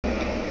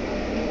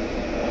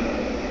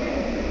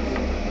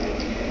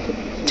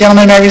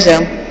Gentlemen may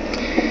resume.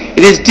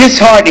 It is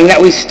disheartening that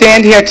we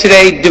stand here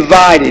today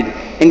divided,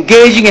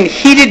 engaging in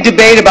heated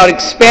debate about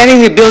expanding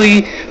the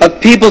ability of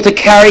people to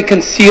carry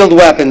concealed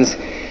weapons,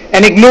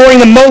 and ignoring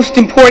the most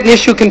important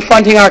issue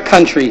confronting our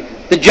country,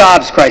 the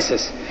jobs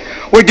crisis.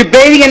 We're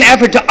debating an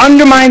effort to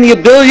undermine the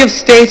ability of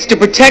states to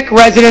protect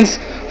residents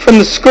from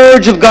the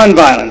scourge of gun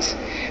violence.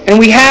 And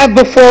we have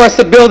before us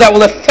a bill that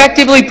will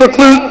effectively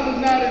preclude...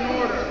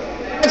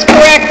 That's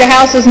correct. The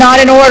House is not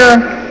in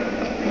order.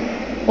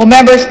 Will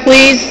members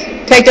please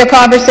take their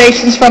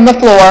conversations from the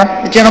floor?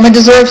 The gentleman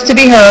deserves to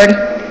be heard.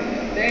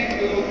 Thank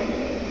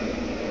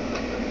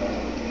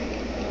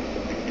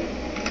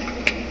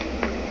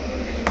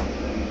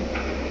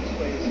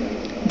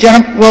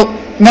you. Will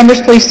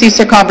members please cease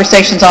their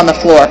conversations on the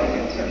floor?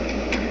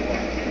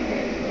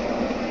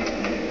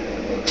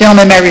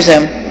 Gentleman may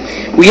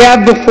resume. We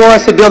have before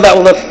us a bill that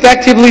will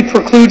effectively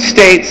preclude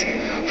states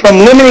from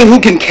limiting who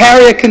can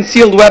carry a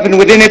concealed weapon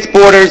within its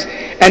borders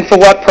and for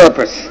what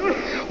purpose.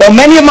 While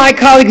many of my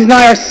colleagues and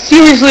I are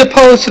seriously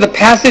opposed to the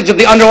passage of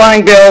the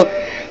underlying bill,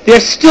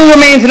 there still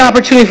remains an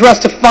opportunity for us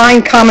to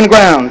find common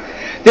ground.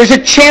 There's a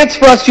chance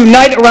for us to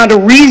unite around a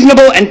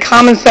reasonable and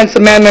common sense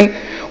amendment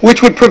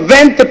which would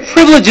prevent the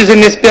privileges in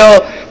this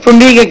bill from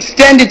being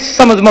extended to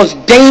some of the most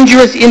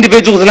dangerous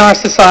individuals in our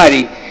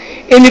society,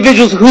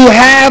 individuals who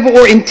have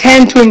or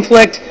intend to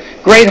inflict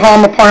great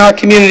harm upon our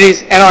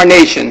communities and our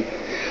nation.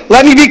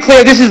 Let me be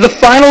clear, this is the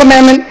final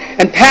amendment,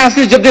 and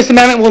passage of this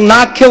amendment will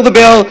not kill the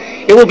bill.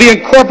 It will be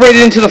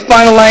incorporated into the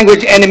final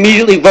language and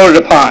immediately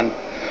voted upon.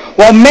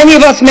 While many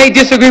of us may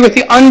disagree with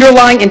the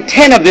underlying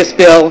intent of this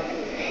bill,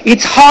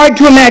 it's hard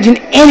to imagine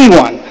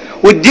anyone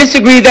would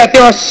disagree that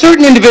there are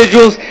certain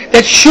individuals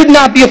that should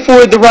not be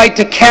afforded the right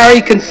to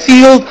carry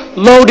concealed,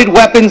 loaded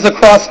weapons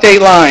across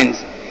state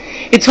lines.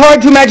 It's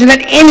hard to imagine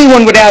that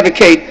anyone would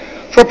advocate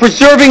for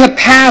preserving a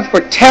path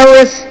for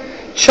terrorists,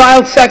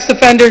 child sex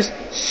offenders,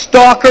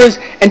 stalkers,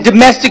 and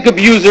domestic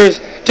abusers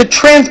to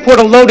transport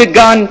a loaded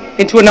gun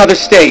into another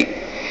state.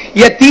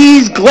 Yet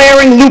these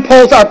glaring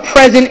loopholes are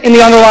present in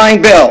the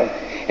underlying bill.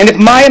 And if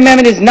my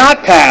amendment is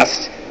not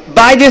passed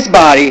by this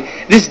body,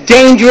 this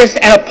dangerous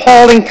and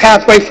appalling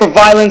pathway for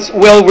violence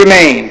will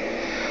remain.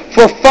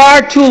 For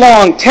far too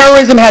long,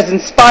 terrorism has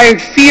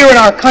inspired fear in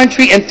our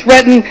country and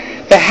threatened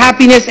the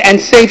happiness and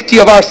safety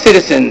of our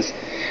citizens.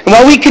 And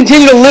while we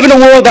continue to live in a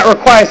world that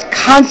requires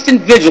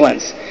constant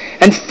vigilance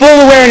and full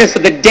awareness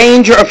of the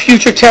danger of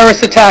future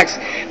terrorist attacks,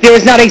 there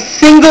is not a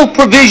single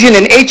provision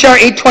in H.R.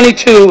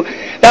 822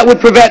 that would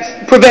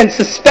prevent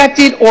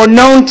suspected or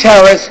known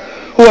terrorists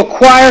who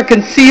acquire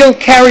concealed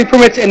carry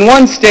permits in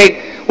one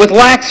state with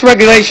lax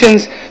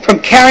regulations from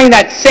carrying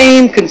that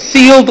same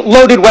concealed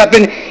loaded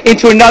weapon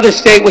into another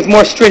state with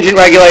more stringent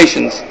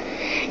regulations.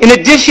 In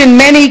addition,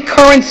 many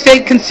current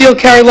state concealed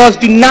carry laws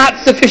do not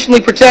sufficiently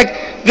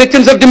protect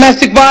victims of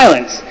domestic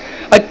violence.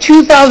 A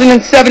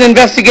 2007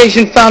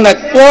 investigation found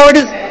that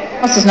Florida's...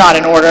 House is not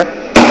in order.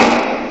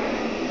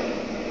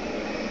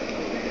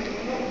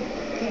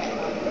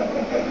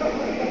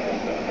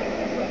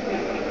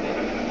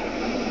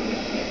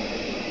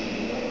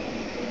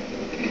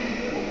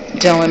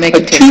 Gentlemen, may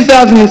continue. A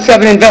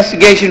 2007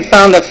 investigation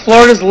found that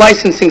Florida's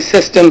licensing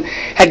system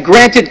had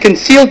granted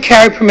concealed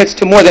carry permits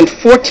to more than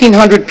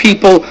 1,400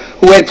 people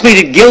who had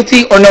pleaded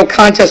guilty or no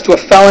contest to a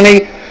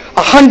felony,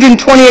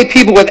 128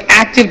 people with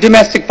active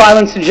domestic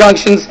violence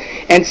injunctions,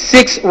 and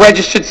 6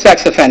 registered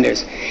sex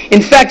offenders.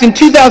 In fact, in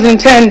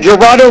 2010,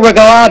 Gerardo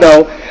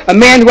Regalado, a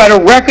man who had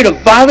a record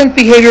of violent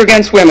behavior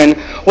against women,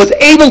 was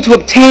able to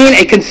obtain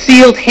a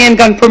concealed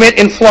handgun permit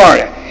in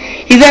Florida.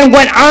 He then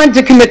went on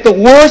to commit the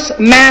worst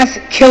mass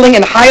killing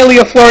in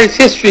Hialeah, Florida's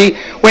history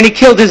when he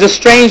killed his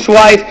estranged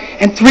wife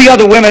and 3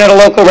 other women at a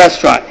local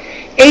restaurant.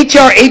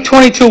 H.R.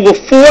 822 will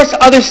force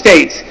other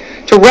states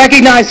to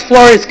recognize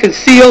Florida's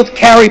concealed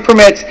carry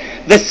permits,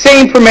 the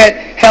same permit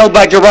held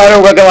by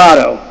Gerardo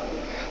Regalado.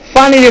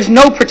 Finally, there's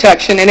no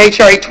protection in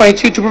H.R.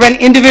 822 to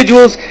prevent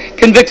individuals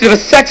convicted of a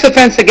sex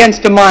offense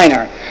against a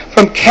minor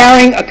from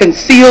carrying a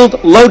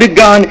concealed loaded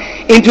gun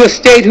into a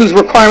state whose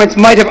requirements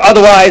might have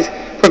otherwise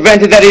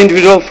prevented that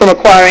individual from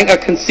acquiring a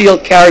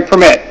concealed carry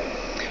permit.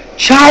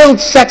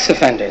 Child sex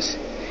offenders,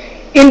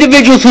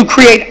 individuals who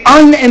create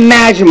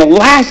unimaginable,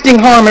 lasting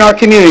harm in our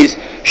communities,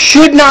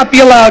 should not be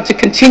allowed to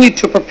continue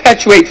to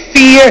perpetuate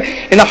fear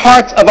in the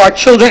hearts of our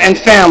children and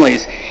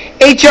families.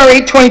 H.R.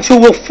 822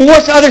 will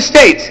force other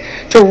states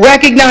to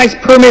recognize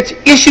permits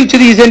issued to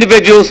these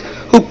individuals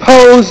who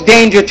pose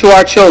danger to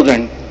our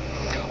children.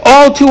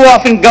 All too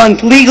often,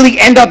 guns legally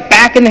end up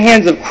back in the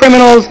hands of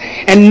criminals,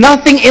 and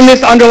nothing in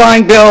this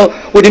underlying bill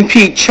would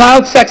impede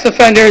child sex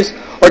offenders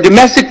or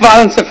domestic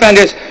violence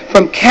offenders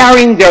from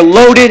carrying their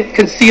loaded,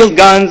 concealed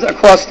guns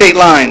across state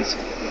lines.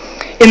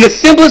 In the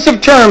simplest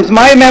of terms,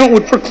 my amendment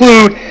would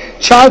preclude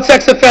child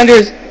sex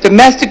offenders,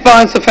 domestic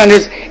violence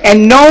offenders,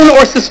 and known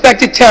or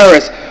suspected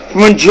terrorists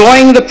from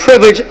enjoying the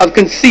privilege of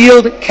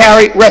concealed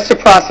carry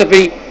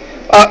reciprocity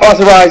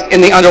authorized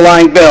in the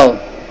underlying bill.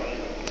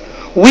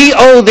 We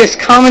owe this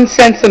common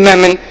sense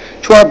amendment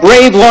to our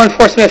brave law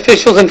enforcement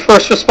officials and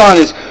first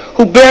responders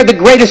who bear the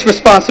greatest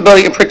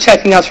responsibility in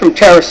protecting us from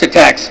terrorist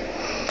attacks.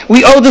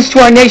 We owe this to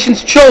our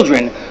nation's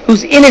children,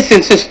 whose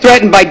innocence is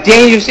threatened by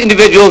dangerous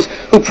individuals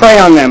who prey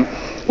on them.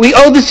 We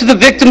owe this to the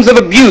victims of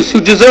abuse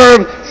who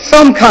deserve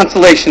some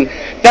consolation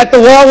that the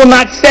law will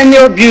not send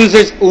their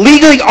abusers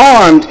legally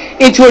armed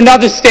into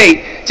another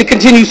state to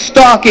continue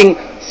stalking,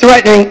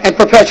 threatening, and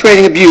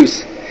perpetuating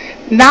abuse.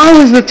 Now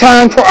is the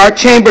time for our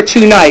chamber to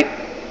unite.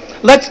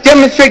 Let's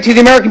demonstrate to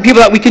the American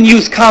people that we can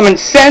use common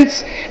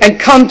sense and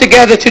come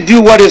together to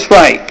do what is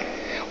right.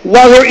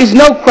 While there is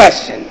no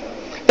question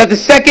that the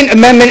Second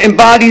Amendment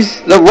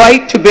embodies the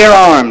right to bear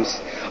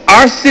arms,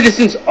 our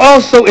citizens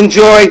also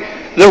enjoy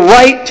the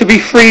right to be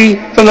free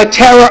from the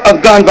terror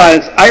of gun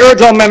violence. I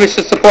urge all members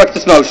to support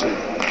this motion.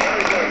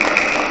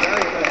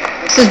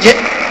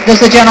 Does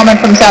the gentleman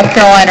from South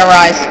Carolina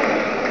rise?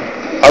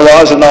 I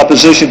rise in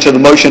opposition to the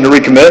motion to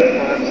recommit.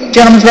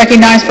 Gentleman is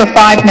recognized for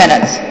 5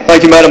 minutes.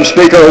 Thank you, Madam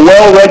Speaker. A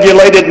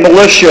well-regulated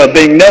militia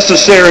being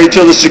necessary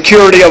to the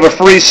security of a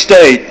free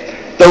state,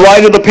 the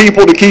right of the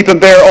people to keep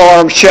and bear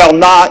arms shall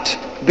not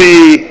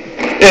be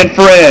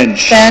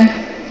infringed. Ben,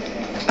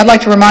 I'd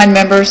like to remind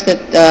members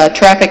that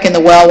traffic in the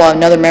well while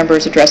another member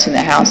is addressing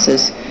the House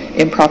is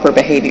improper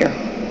behavior.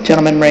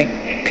 Gentleman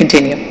may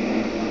continue.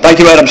 Thank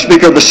you, Madam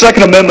Speaker. The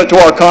Second Amendment to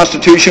our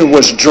Constitution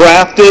was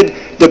drafted,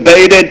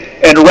 debated,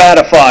 and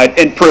ratified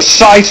in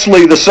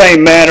precisely the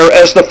same manner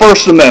as the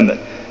First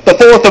Amendment, the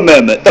Fourth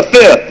Amendment, the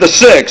Fifth, the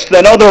Sixth,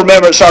 and other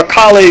amendments our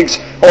colleagues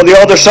on the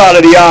other side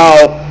of the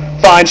aisle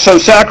find so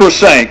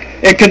sacrosanct.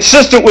 And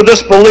consistent with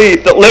this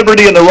belief that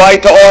liberty and the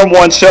right to arm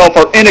oneself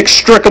are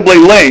inextricably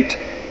linked,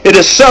 it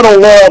is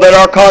settled law that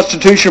our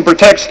Constitution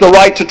protects the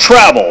right to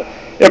travel.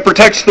 It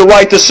protects the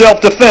right to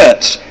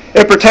self-defense.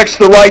 It protects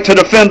the right to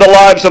defend the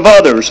lives of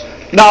others.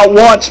 Not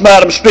once,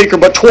 Madam Speaker,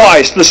 but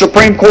twice, the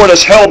Supreme Court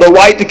has held the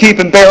right to keep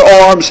and bear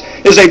arms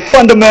is a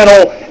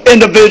fundamental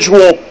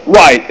individual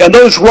right, and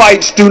those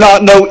rights do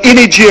not know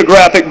any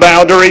geographic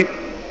boundary.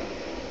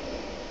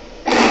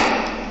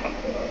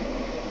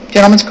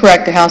 Gentleman's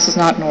correct. The House is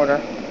not in order.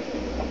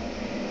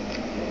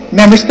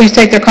 Members, please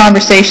take their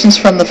conversations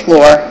from the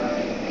floor.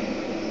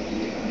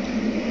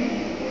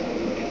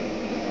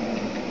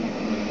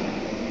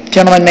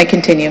 Gentleman may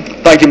continue.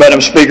 Thank you,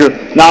 Madam Speaker.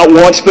 Not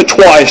once but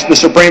twice, the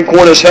Supreme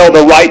Court has held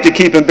the right to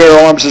keep and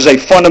bear arms as a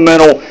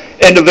fundamental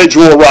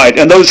individual right,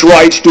 and those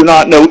rights do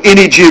not know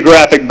any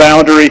geographic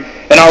boundary,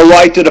 and our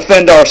right to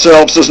defend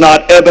ourselves does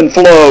not ebb and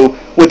flow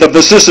with the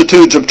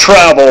vicissitudes of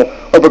travel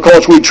or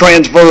because we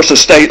transverse a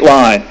state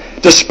line.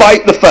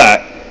 Despite the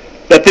fact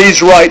that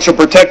these rights are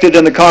protected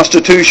in the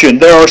Constitution,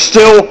 there are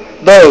still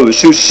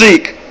those who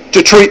seek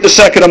to treat the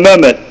Second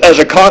Amendment as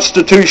a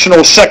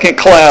constitutional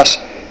second-class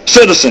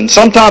citizen.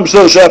 Sometimes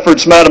those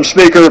efforts, Madam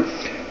Speaker,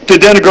 to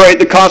denigrate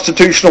the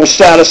constitutional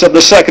status of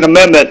the Second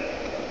Amendment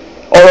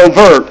are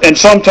overt, and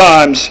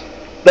sometimes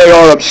they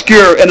are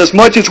obscure. And as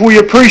much as we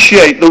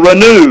appreciate the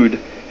renewed,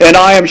 and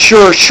I am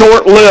sure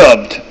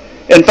short-lived,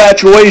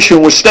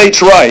 infatuation with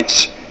states'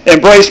 rights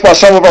embraced by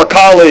some of our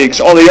colleagues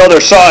on the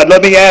other side,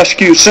 let me ask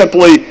you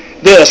simply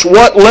this: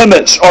 what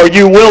limits are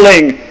you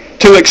willing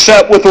to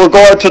accept with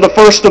regard to the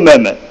First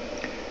Amendment?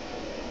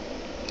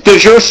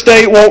 Does your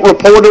state want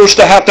reporters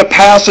to have to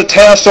pass a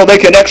test so they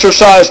can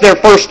exercise their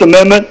First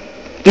Amendment?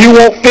 Do you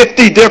want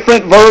 50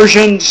 different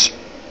versions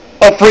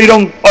of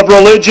freedom of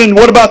religion?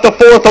 What about the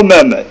Fourth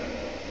Amendment?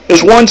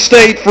 Is one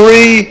state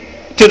free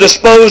to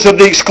dispose of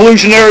the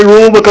exclusionary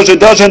rule because it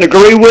doesn't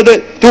agree with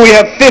it? Do we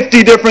have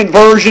 50 different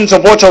versions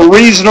of what's a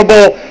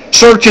reasonable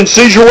search and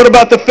seizure? What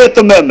about the Fifth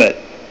Amendment?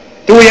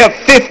 Do we have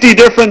 50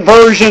 different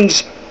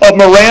versions of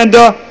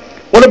Miranda?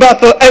 What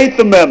about the Eighth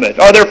Amendment?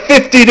 Are there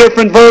 50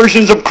 different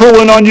versions of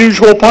cruel and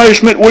unusual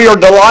punishment? We are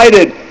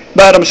delighted,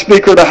 Madam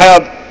Speaker, to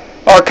have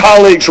our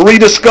colleagues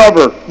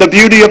rediscover the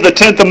beauty of the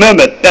 10th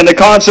Amendment and the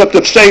concept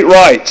of state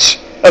rights.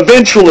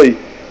 Eventually,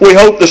 we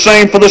hope the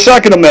same for the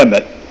Second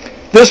Amendment.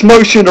 This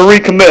motion to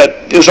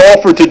recommit is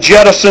offered to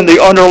jettison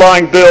the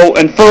underlying bill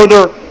and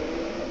further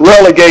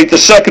relegate the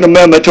Second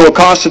Amendment to a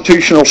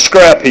constitutional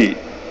scrap heap.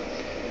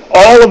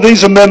 All of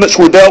these amendments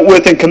were dealt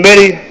with in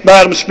committee,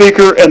 Madam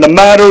Speaker, and the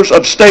matters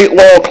of state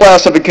law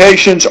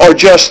classifications are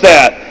just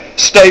that,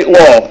 state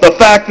law. The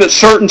fact that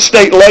certain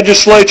state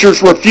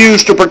legislatures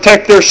refuse to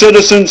protect their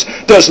citizens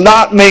does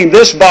not mean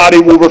this body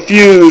will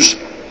refuse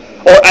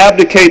or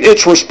abdicate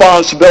its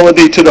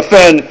responsibility to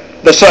defend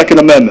the Second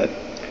Amendment.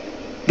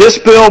 This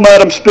bill,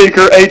 Madam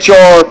Speaker,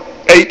 H.R.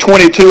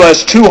 822,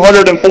 has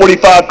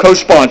 245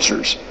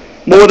 co-sponsors,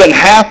 more than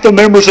half the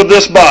members of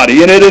this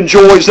body, and it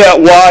enjoys that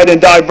wide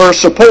and diverse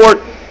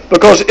support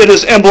because it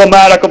is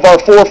emblematic of our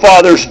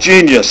forefathers'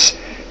 genius.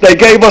 They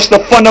gave us the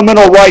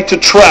fundamental right to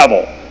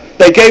travel.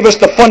 They gave us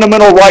the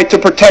fundamental right to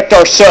protect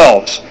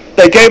ourselves.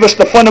 They gave us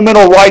the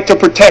fundamental right to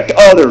protect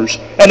others.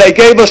 And they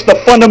gave us the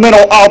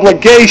fundamental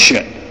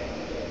obligation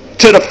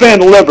to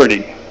defend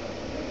liberty.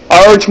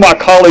 I urge my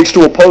colleagues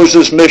to oppose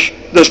this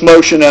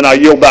motion, and I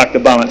yield back the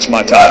balance of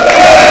my time.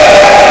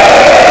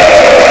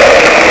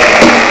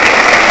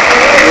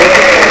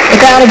 The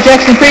Without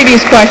objection,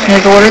 previous question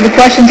is ordered. The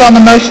question's on the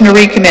motion to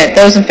recommit.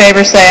 Those in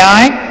favor say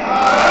aye.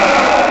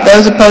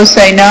 Those opposed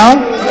say no.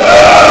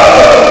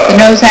 The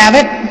noes have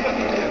it.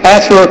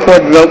 Ask for a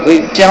recorded vote,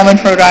 please. Gentleman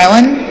from Rhode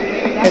Island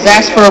has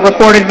asked for a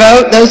recorded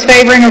vote. Those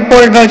favoring a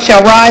recorded vote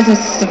shall rise, a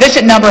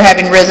sufficient number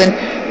having risen.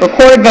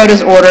 Recorded vote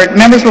is ordered.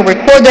 Members will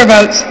record their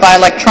votes by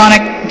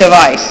electronic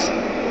device.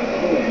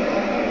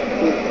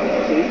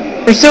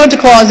 Pursuant to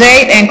Clause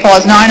 8 and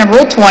Clause 9 of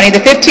Rule 20, the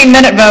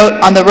 15-minute vote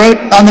on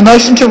the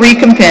motion to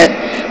recommit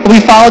will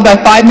be followed by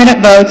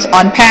 5-minute votes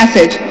on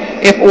passage,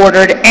 if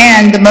ordered,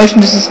 and the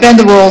motion to suspend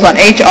the rules on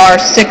H.R.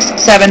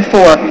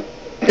 674.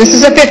 This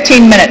is a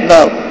 15-minute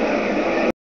vote.